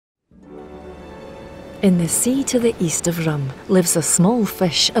In the sea to the east of Rum lives a small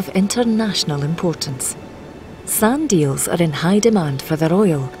fish of international importance. Sand eels are in high demand for their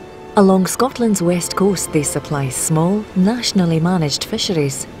oil. Along Scotland's west coast they supply small, nationally managed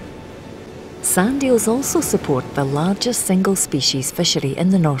fisheries. Sand eels also support the largest single species fishery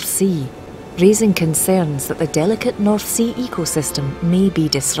in the North Sea, raising concerns that the delicate North Sea ecosystem may be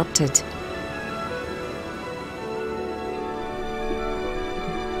disrupted.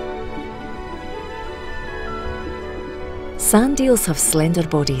 Sand eels have slender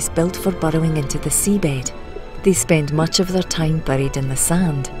bodies built for burrowing into the seabed. They spend much of their time buried in the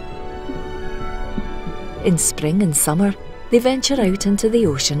sand. In spring and summer, they venture out into the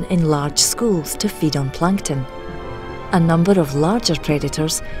ocean in large schools to feed on plankton. A number of larger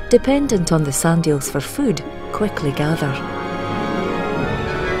predators, dependent on the sand eels for food, quickly gather.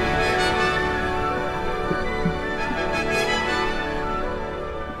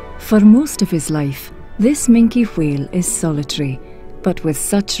 For most of his life, this minke whale is solitary, but with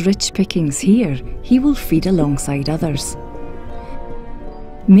such rich pickings here, he will feed alongside others.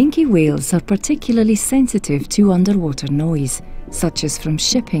 Minke whales are particularly sensitive to underwater noise, such as from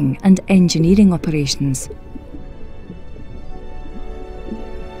shipping and engineering operations.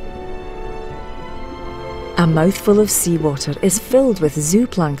 A mouthful of seawater is filled with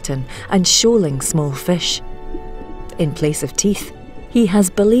zooplankton and shoaling small fish. In place of teeth, he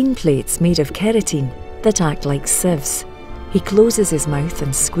has baleen plates made of keratin that act like sieves. He closes his mouth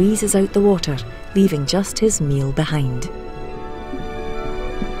and squeezes out the water, leaving just his meal behind.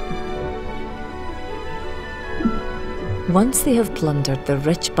 Once they have plundered the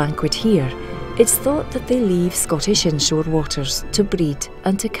rich banquet here, it's thought that they leave Scottish inshore waters to breed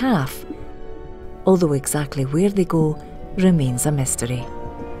and to calf, although exactly where they go remains a mystery.